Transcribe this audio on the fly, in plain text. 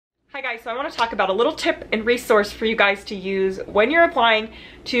Hi guys, so I want to talk about a little tip and resource for you guys to use when you're applying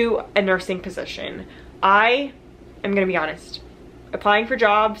to a nursing position. I am going to be honest, applying for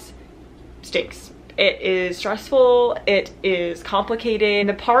jobs stinks. It is stressful, it is complicated.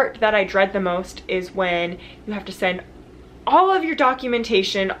 The part that I dread the most is when you have to send all of your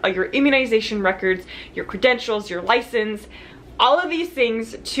documentation, your immunization records, your credentials, your license, all of these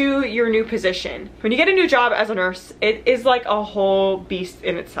things to your new position. When you get a new job as a nurse, it is like a whole beast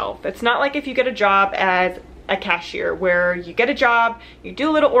in itself. It's not like if you get a job as a cashier where you get a job, you do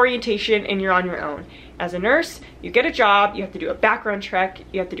a little orientation and you're on your own. As a nurse, you get a job, you have to do a background check,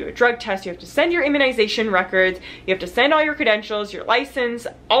 you have to do a drug test, you have to send your immunization records, you have to send all your credentials, your license,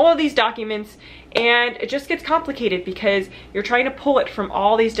 all of these documents, and it just gets complicated because you're trying to pull it from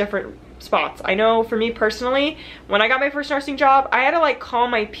all these different spots. I know for me personally, when I got my first nursing job, I had to like call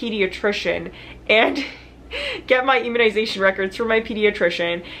my pediatrician and get my immunization records from my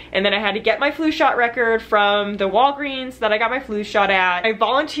pediatrician, and then I had to get my flu shot record from the Walgreens that I got my flu shot at. I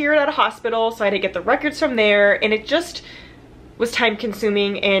volunteered at a hospital, so I had to get the records from there, and it just was time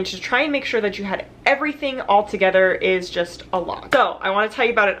consuming, and to try and make sure that you had everything all together is just a lot. So I want to tell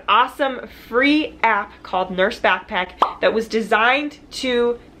you about an awesome free app called Nurse Backpack that was designed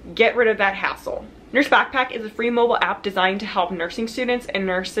to get rid of that hassle. Nurse Backpack is a free mobile app designed to help nursing students and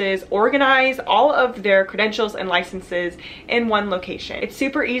nurses organize all of their credentials and licenses in one location. It's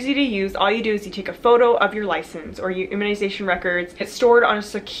super easy to use. All you do is you take a photo of your license or your immunization records. It's stored on a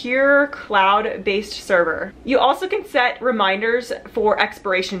secure cloud-based server. You also can set reminders for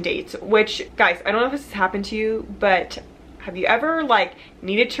expiration dates, which, guys, I don't know if this has happened to you, but have you ever like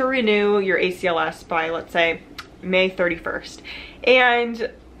needed to renew your ACLS by, let's say, May 31st, and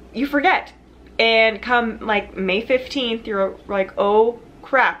you forget? And come like May 15th, you're like, oh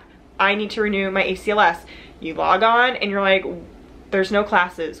crap, I need to renew my ACLS. You log on and you're like, there's no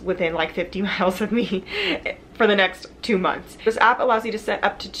classes within like 50 miles of me for the next 2 months. This app allows you to set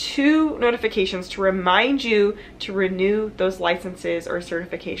up to 2 notifications to remind you to renew those licenses or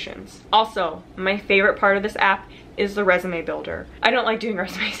certifications. Also, my favorite part of this app is the resume builder. I don't like doing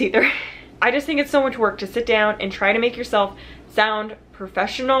resumes either. I just think it's so much work to sit down and try to make yourself sound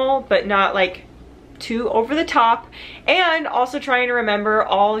professional, but not like too over the top, and also trying to remember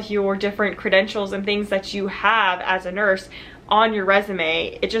all your different credentials and things that you have as a nurse on your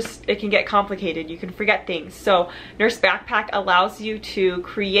resume. It can get complicated. You can forget things. So Nurse Backpack allows you to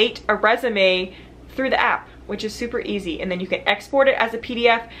create a resume through the app, which is super easy, and then you can export it as a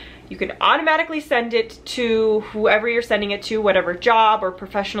PDF. You can automatically send it to whoever you're sending it to, whatever job or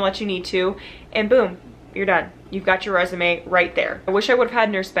professional that you need to, and boom, you're done. You've got your resume right there. I wish I would have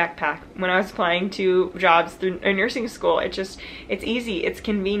had Nurse Backpack when I was applying to jobs through a nursing school. It's easy, it's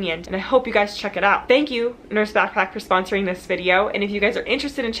convenient, and I hope you guys check it out. Thank you, Nurse Backpack, for sponsoring this video, and if you guys are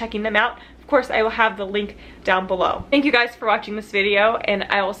interested in checking them out, of course, I will have the link down below. Thank you guys for watching this video, and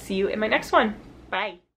I will see you in my next one. Bye.